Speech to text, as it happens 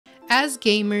As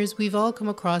gamers, we've all come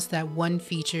across that one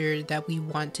feature that we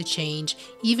want to change,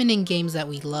 even in games that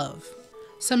we love.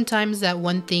 Sometimes that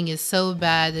one thing is so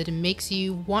bad that it makes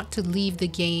you want to leave the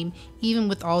game even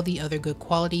with all the other good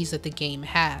qualities that the game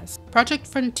has. Project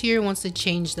Frontier wants to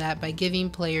change that by giving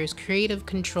players creative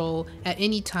control at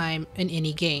any time in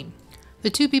any game. The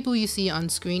two people you see on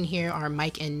screen here are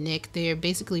Mike and Nick. They are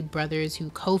basically brothers who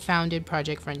co-founded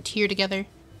Project Frontier together.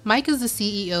 Mike is the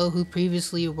CEO who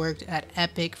previously worked at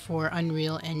Epic for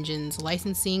Unreal Engine's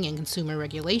licensing and consumer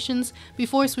regulations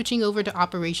before switching over to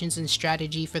operations and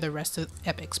strategy for the rest of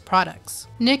Epic's products.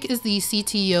 Nick is the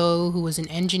CTO who was an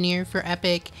engineer for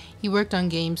Epic. He worked on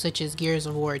games such as Gears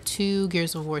of War 2,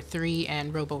 Gears of War 3,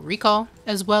 and Robo Recall,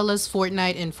 as well as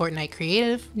Fortnite and Fortnite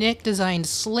Creative. Nick designed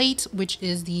Slate, which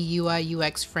is the UI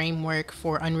UX framework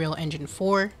for Unreal Engine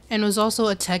 4, and was also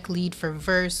a tech lead for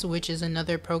Verse, which is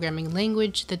another programming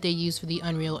language that they use for the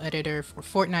Unreal editor for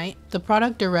Fortnite. The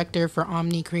product director for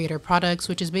Omni Creator Products,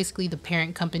 which is basically the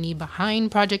parent company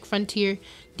behind Project Frontier,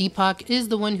 Deepak, is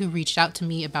the one who reached out to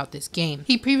me about this game.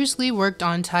 He previously worked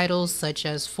on titles such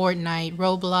as Fortnite,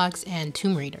 Roblox, and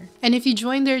Tomb Raider. And if you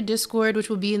join their Discord, which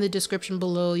will be in the description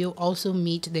below, you'll also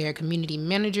meet their community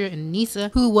manager,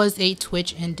 Anissa, who was a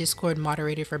Twitch and Discord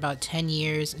moderator for about 10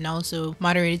 years and also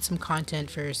moderated some content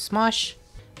for Smosh.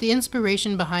 The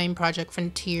inspiration behind Project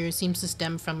Frontier seems to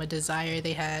stem from a desire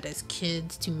they had as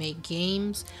kids to make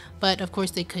games, but of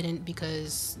course they couldn't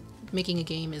because making a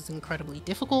game is incredibly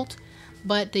difficult.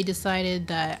 But they decided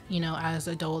that, as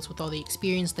adults with all the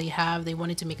experience they have, they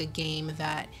wanted to make a game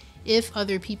that if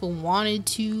other people wanted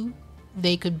to,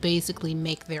 they could basically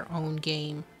make their own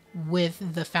game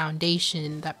with the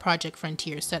foundation that Project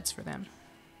Frontier sets for them.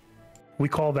 We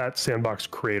call that Sandbox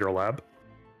Creator Lab.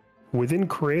 Within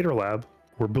Creator Lab,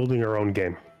 we're building our own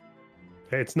game.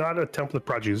 It's not a template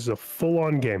project, it's a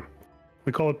full-on game.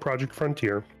 We call it Project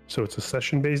Frontier. So it's a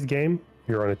session-based game.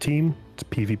 You're on a team, it's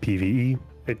PvPvE.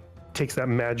 It takes that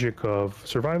magic of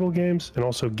survival games and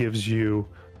also gives you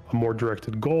a more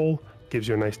directed goal, gives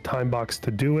you a nice time box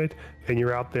to do it, and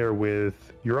you're out there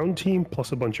with your own team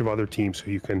plus a bunch of other teams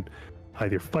who you can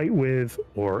either fight with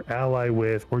or ally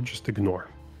with or just ignore.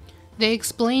 They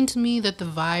explained to me that the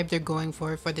vibe they're going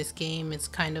for this game is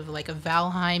kind of like a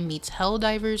Valheim meets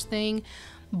Helldivers thing,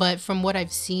 but from what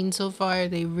I've seen so far,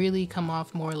 they really come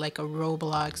off more like a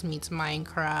Roblox meets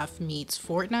Minecraft meets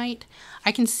Fortnite.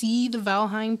 I can see the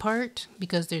Valheim part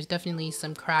because there's definitely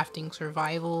some crafting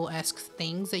survival-esque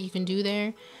things that you can do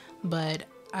there, but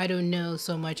I don't know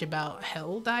so much about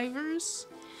Helldivers.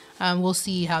 We'll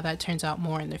see how that turns out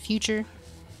more in the future.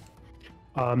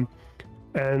 And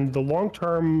the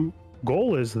long-term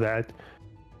goal is that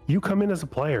you come in as a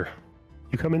player.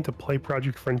 You come in to play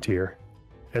Project Frontier,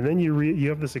 and then you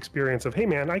have this experience of, hey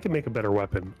man, I can make a better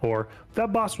weapon, or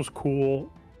that boss was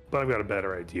cool, but I've got a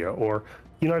better idea, or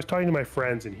I was talking to my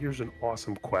friends and here's an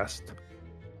awesome quest.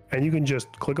 And you can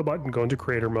just click a button, go into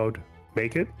creator mode,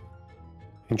 make it,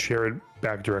 and share it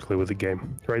back directly with the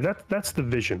game, right? That's the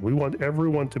vision. We want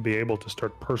everyone to be able to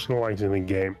start personalizing the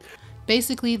game.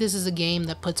 Basically, this is a game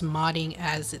that puts modding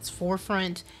as its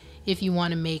forefront. If you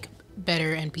want to make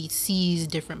better NPCs,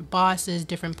 different bosses,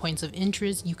 different points of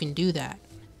interest, you can do that.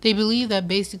 They believe that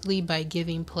basically by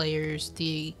giving players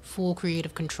the full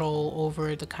creative control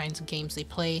over the kinds of games they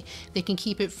play, they can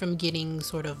keep it from getting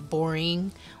sort of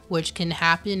boring, which can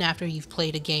happen after you've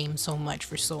played a game so much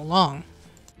for so long.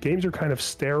 Games are kind of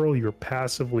sterile, you're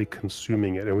passively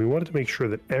consuming it, and we wanted to make sure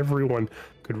that everyone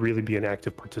could really be an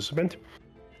active participant.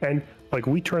 And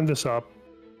we turned this up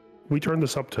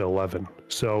to 11.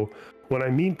 So when I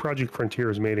mean Project Frontier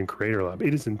is made in Creator Lab,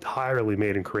 it is entirely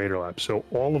made in Creator Lab. So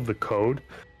all of the code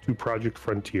to Project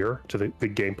Frontier, to the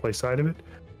gameplay side of it,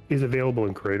 is available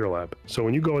in Creator Lab. So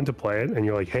when you go in to play it and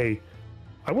you're like, hey,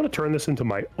 I want to turn this into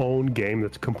my own game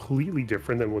that's completely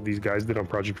different than what these guys did on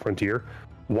Project Frontier,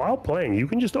 while playing, you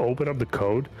can just open up the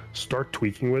code, start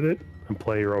tweaking with it, and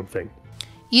play your own thing.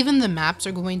 Even the maps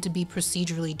are going to be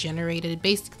procedurally generated,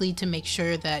 basically to make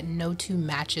sure that no two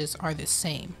matches are the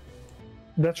same.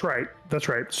 That's right.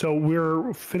 So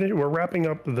we're wrapping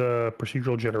up the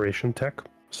procedural generation tech.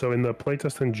 So in the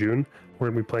playtest in June, we're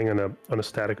going to be playing on a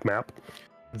static map.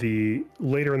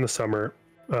 Later in the summer,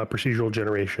 procedural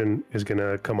generation is going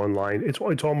to come online. It's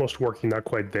almost working, not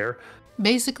quite there.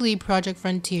 Basically, Project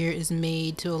Frontier is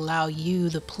made to allow you,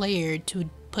 the player, to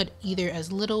put either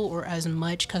as little or as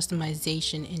much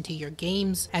customization into your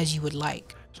games as you would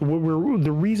like. So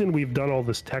the reason we've done all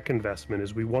this tech investment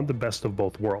is we want the best of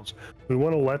both worlds. We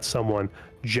want to let someone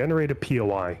generate a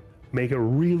POI, make it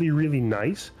really, really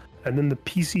nice, and then the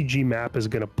PCG map is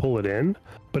going to pull it in,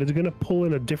 but it's going to pull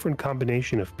in a different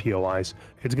combination of POIs.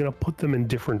 It's going to put them in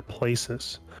different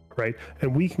places, right?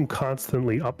 And we can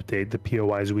constantly update the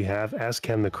POIs we have, as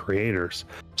can the creators.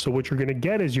 So what you're going to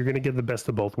get is you're going to get the best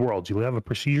of both worlds. You'll have a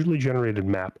procedurally generated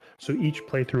map, so each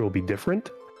playthrough will be different,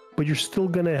 but you're still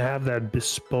going to have that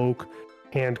bespoke,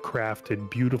 handcrafted,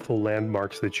 beautiful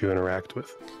landmarks that you interact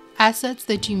with. Assets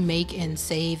that you make and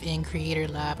save in Creator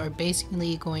Lab are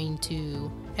basically going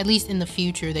to, at least in the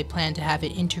future, they plan to have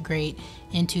it integrate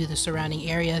into the surrounding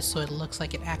area so it looks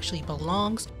like it actually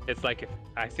belongs. It's like, if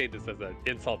I say this as an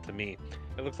insult to me,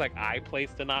 it looks like I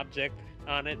placed an object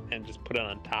on it and just put it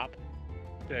on top.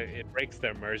 It breaks the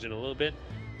immersion a little bit.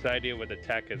 So the idea with the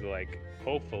tech is like,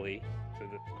 hopefully, so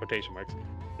the quotation marks,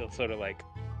 they'll sort of like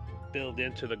build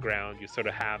into the ground. You sort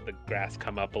of have the grass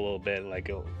come up a little bit, like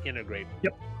it'll integrate.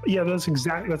 Yep. Yeah, that's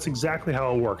exactly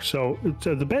how it works. So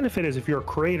the benefit is, if you're a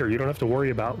creator, you don't have to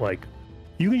worry about, like,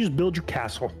 you can just build your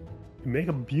castle. You make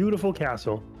a beautiful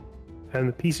castle, and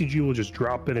the PCG will just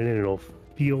drop it in, and it'll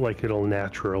feel like it'll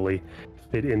naturally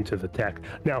fit into the tech.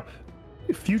 Now,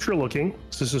 future looking,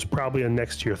 so this is probably a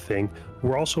next year thing.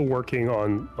 We're also working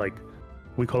on, like,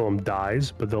 we call them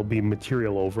dyes, but there'll be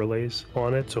material overlays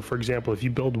on it. So for example, if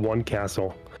you build one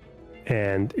castle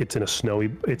and it's in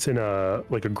a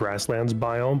like a grasslands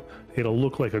biome, it'll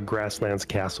look like a grasslands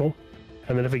castle.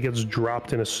 And then if it gets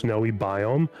dropped in a snowy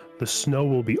biome, the snow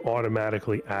will be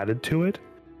automatically added to it.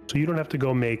 So you don't have to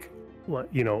go make,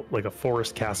 you know, like a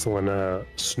forest castle and a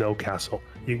snow castle.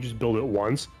 You can just build it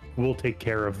once. We'll take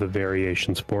care of the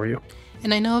variations for you.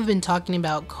 And I know I've been talking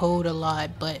about code a lot,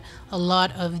 but a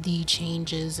lot of the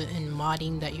changes and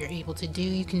modding that you're able to do,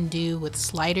 you can do with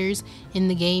sliders in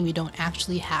the game. You don't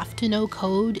actually have to know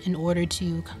code in order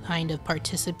to kind of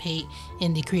participate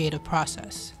in the creative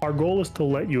process. Our goal is to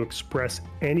let you express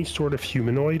any sort of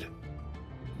humanoid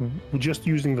just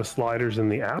using the sliders in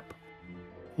the app.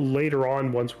 Later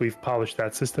on, once we've polished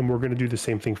that system, we're going to do the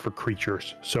same thing for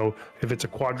creatures. So if it's a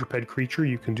quadruped creature,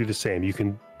 you can do the same. You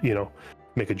can, you know,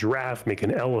 make a giraffe, make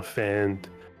an elephant.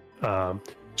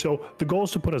 So the goal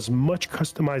is to put as much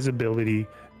customizability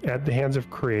at the hands of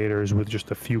creators with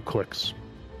just a few clicks.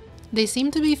 They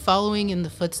seem to be following in the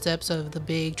footsteps of the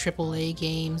big AAA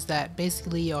games that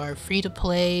basically are free to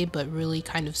play, but really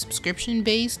kind of subscription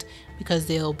based, because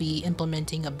they'll be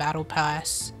implementing a battle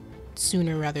pass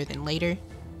sooner rather than later.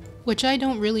 Which I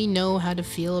don't really know how to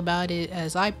feel about it,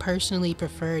 as I personally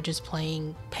prefer just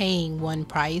paying one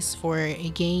price for a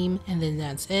game and then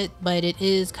that's it. But it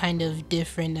is kind of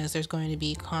different, as there's going to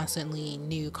be constantly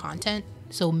new content.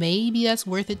 So maybe that's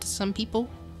worth it to some people.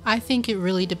 I think it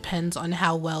really depends on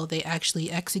how well they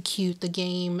actually execute the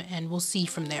game, and we'll see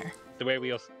from there. The way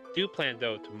we also do plan,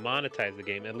 though, to monetize the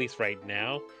game, at least right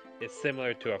now, is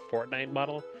similar to a Fortnite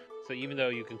model. So even though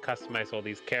you can customize all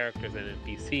these characters and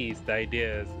NPCs, the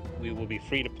idea is we will be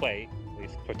free to play, at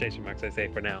least quotation marks I say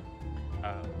for now.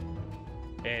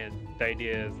 And the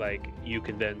idea is, like, you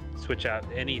can then switch out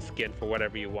any skin for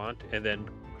whatever you want and then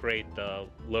create the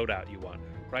loadout you want.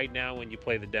 Right now, when you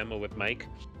play the demo with Mike,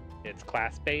 it's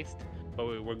class-based, but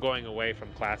we're going away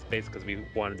from class-based because we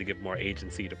wanted to give more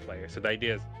agency to players. So the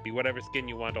idea is be whatever skin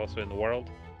you want also in the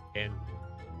world, and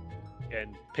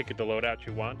pick the loadout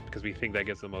you want, because we think that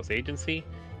gives the most agency.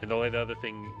 And the other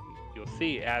thing you'll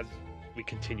see as we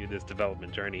continue this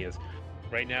development journey is,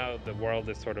 right now the world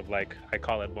is sort of like, I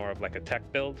call it more of like a tech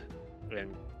build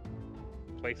and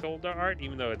placeholder art,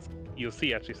 even though you'll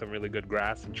see actually some really good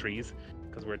grass and trees,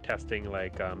 because we're testing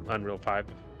like Unreal 5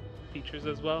 features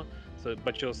as well. So,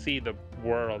 but you'll see the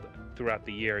world throughout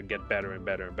the year get better and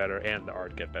better and better, and the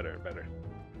art get better and better.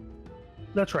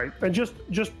 That's right. And just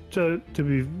to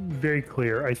be very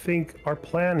clear, I think our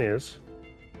plan is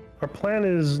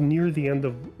near the end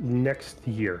of next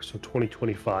year, so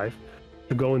 2025,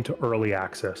 to go into early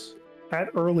access. At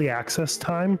early access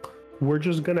time, we're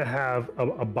just going to have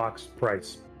a boxed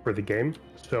price for the game.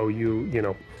 So you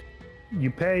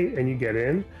pay and you get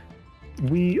in.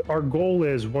 Our goal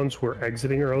is, once we're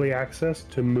exiting early access,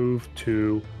 to move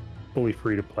to fully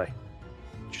free to play.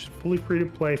 Just fully free to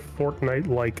play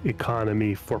Fortnite-like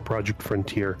economy for Project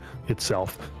Frontier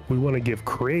itself. We want to give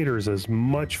creators as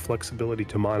much flexibility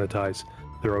to monetize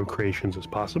their own creations as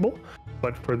possible.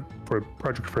 But for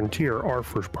Project Frontier, our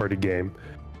first-party game,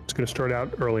 it's going to start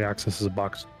out early access as a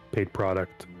box paid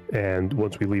product, and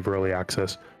once we leave early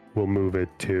access, we'll move it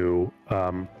to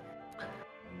a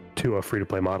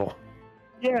free-to-play model.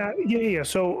 Yeah.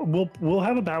 So we'll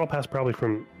have a battle pass probably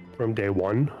from day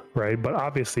one, right? But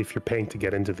obviously, if you're paying to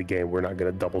get into the game, we're not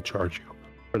going to double charge you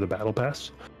for the battle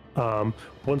pass.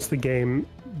 Once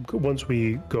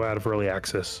we go out of early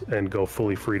access and go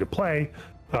fully free to play,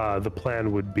 the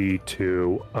plan would be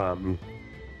to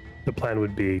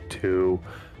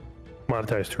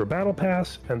monetize through a battle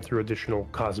pass and through additional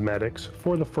cosmetics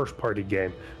for the first party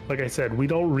game. Like I said, we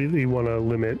don't really want to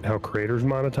limit how creators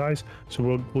monetize,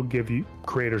 so we'll give you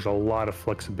creators a lot of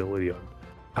flexibility on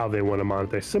how they want to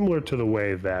monetize, similar to the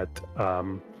way that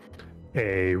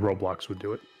a Roblox would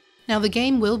do it. Now the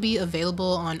game will be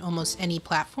available on almost any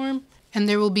platform, and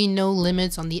there will be no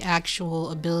limits on the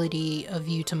actual ability of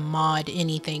you to mod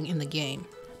anything in the game.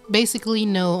 Basically,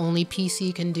 no, only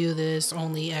PC can do this,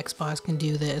 only Xbox can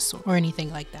do this, or anything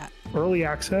like that. Early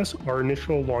access, our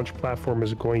initial launch platform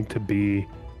is going to be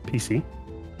PC.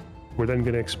 We're then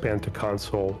going to expand to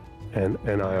console and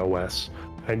iOS.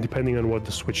 And depending on what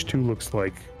the Switch 2 looks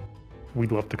like,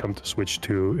 we'd love to come to Switch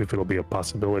 2 if it'll be a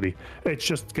possibility. It's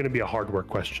just going to be a hardware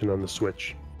question on the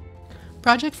Switch.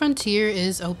 Project Frontier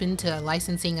is open to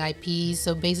licensing IPs,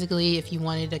 so basically if you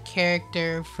wanted a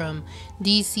character from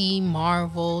DC,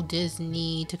 Marvel,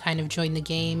 Disney to kind of join the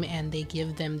game and they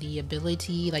give them the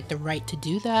ability, like the right to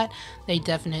do that, they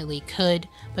definitely could.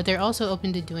 But they're also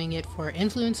open to doing it for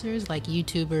influencers like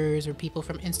YouTubers or people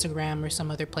from Instagram or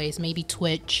some other place, maybe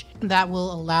Twitch. That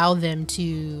will allow them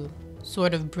to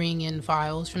sort of bring in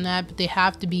files from that, but they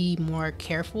have to be more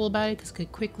careful about it because it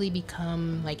could quickly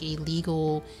become like a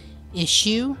legal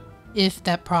issue if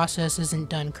that process isn't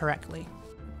done correctly.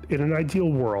 In an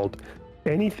ideal world,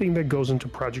 anything that goes into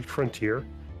Project Frontier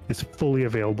is fully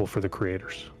available for the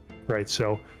creators, right?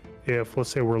 So if, let's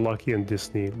say we're lucky and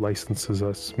Disney licenses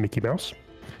us Mickey Mouse,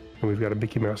 and we've got a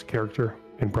Mickey Mouse character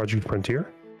in Project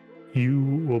Frontier,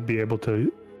 you will be able to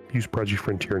use Project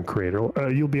Frontier in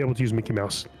Creator. You'll be able to use Mickey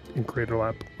Mouse in Creator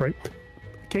Lab, right?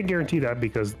 Can't guarantee that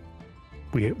because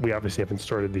we obviously haven't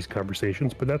started these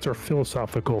conversations, but that's our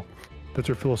philosophical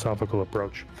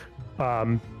approach.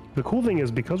 The cool thing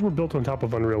is because we're built on top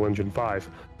of Unreal Engine 5,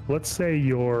 let's say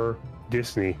you're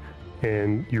Disney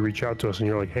and you reach out to us and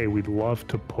you're like, hey, we'd love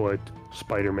to put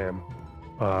Spider-Man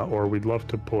or we'd love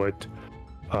to put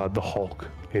the Hulk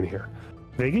in here.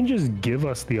 They can just give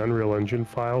us the Unreal Engine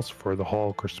files for the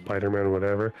Hulk or Spider-Man or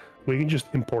whatever. We can just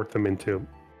import them into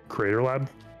Creator Lab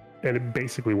and it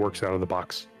basically works out of the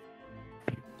box.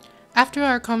 After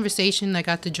our conversation, I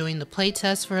got to join the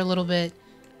playtest for a little bit.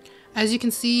 As you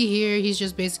can see here, he's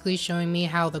just basically showing me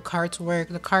how the carts work.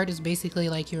 The cart is basically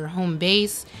like your home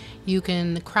base. You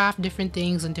can craft different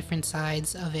things on different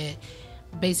sides of it,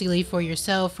 basically for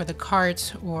yourself, for the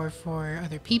cart, or for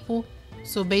other people.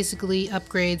 So basically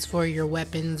upgrades for your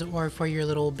weapons or for your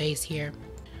little base here.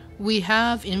 We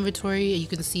have inventory, you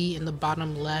can see in the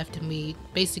bottom left, and we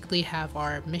basically have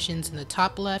our missions in the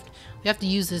top left. We have to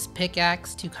use this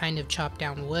pickaxe to kind of chop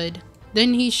down wood.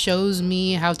 Then he shows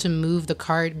me how to move the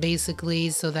cart basically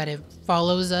so that it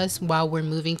follows us while we're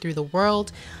moving through the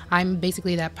world. I'm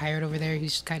basically that pirate over there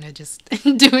who's kind of just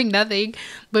doing nothing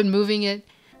but moving it.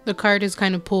 The cart is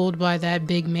kind of pulled by that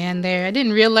big man there. I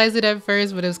didn't realize it at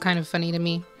first, but it was kind of funny to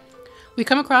me. We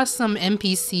come across some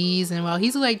NPCs, and while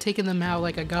he's like taking them out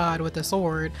like a god with a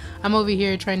sword, I'm over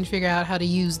here trying to figure out how to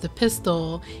use the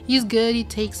pistol. He's good, he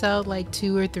takes out like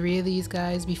 2 or 3 of these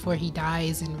guys before he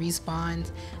dies and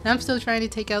respawns. And I'm still trying to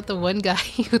take out the one guy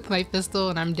with my pistol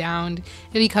and I'm downed,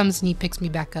 and he comes and he picks me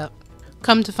back up.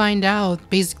 Come to find out,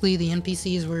 basically the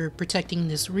NPCs were protecting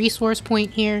this resource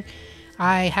point here.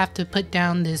 I have to put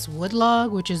down this wood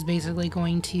log, which is basically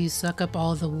going to suck up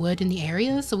all the wood in the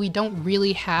area, so we don't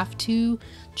really have to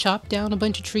chop down a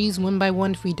bunch of trees one by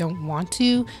one if we don't want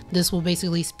to. This will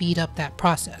basically speed up that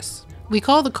process. We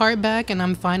call the cart back and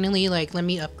I'm finally like, let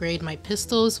me upgrade my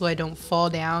pistol so I don't fall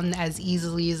down as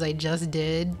easily as I just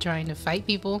did trying to fight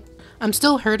people. I'm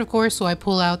still hurt, of course, so I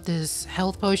pull out this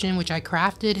health potion, which I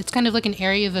crafted. It's kind of like an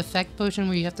area of effect potion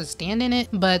where you have to stand in it,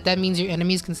 but that means your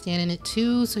enemies can stand in it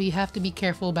too, so you have to be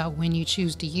careful about when you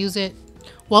choose to use it.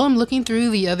 While I'm looking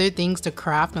through the other things to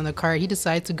craft on the cart, he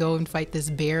decides to go and fight this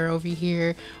bear over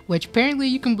here, which apparently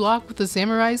you can block with a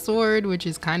samurai sword, which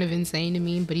is kind of insane to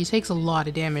me, but he takes a lot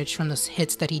of damage from the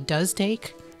hits that he does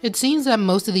take. It seems that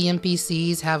most of the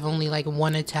NPCs have only like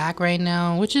 1 attack right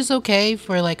now, which is okay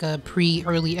for like a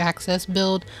pre-early access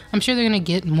build. I'm sure they're gonna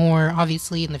get more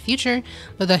obviously in the future,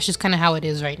 but that's just kind of how it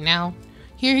is right now.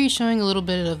 Here he's showing a little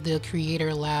bit of the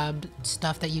Creator Lab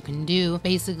stuff that you can do.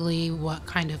 Basically what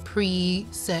kind of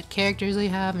preset characters they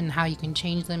have and how you can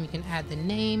change them. You can add the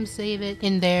name, save it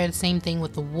in there. The same thing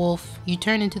with the wolf. You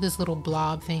turn into this little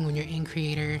blob thing when you're in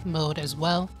creator mode as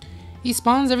well. He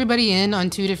spawns everybody in on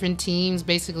 2 different teams,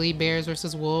 basically bears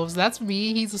versus wolves. That's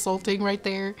me, he's assaulting right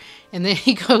there. And then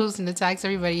he goes and attacks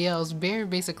everybody else. Bear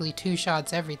basically 2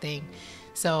 shots everything.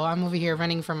 So I'm over here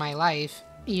running for my life,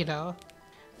 you know.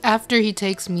 After he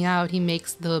takes me out, he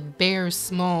makes the bears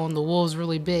small and the wolves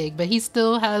really big, but he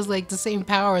still has like the same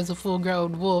power as a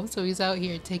full-grown wolf, so he's out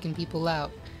here taking people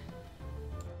out.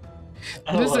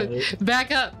 Listen,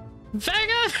 back up! Back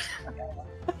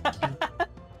up!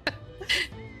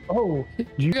 Oh,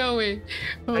 you Going.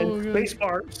 Oh, and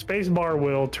God. spacebar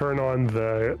will turn on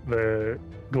the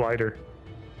glider.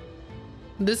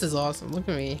 This is awesome. Look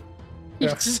at me. Yeah.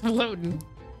 You're just floating.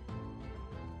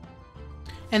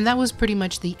 And that was pretty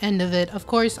much the end of it. Of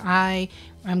course,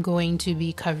 I'm going to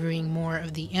be covering more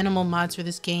of the animal mods for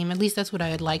this game. At least that's what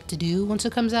I'd like to do once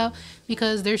it comes out,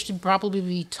 because there should probably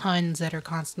be tons that are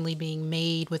constantly being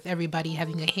made with everybody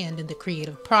having a hand in the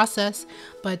creative process.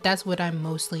 But that's what I'm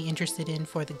mostly interested in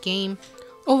for the game.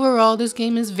 Overall, this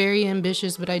game is very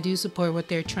ambitious, but I do support what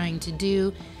they're trying to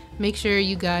do. Make sure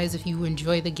you guys, if you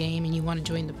enjoy the game and you want to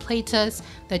join the playtest,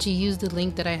 that you use the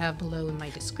link that I have below in my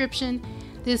description.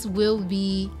 This will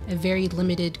be a very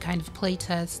limited kind of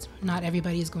playtest. Not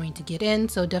everybody is going to get in,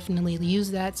 so definitely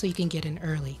use that so you can get in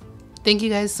early. Thank you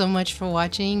guys so much for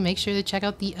watching. Make sure to check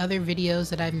out the other videos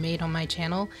that I've made on my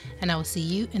channel, and I will see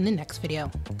you in the next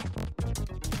video.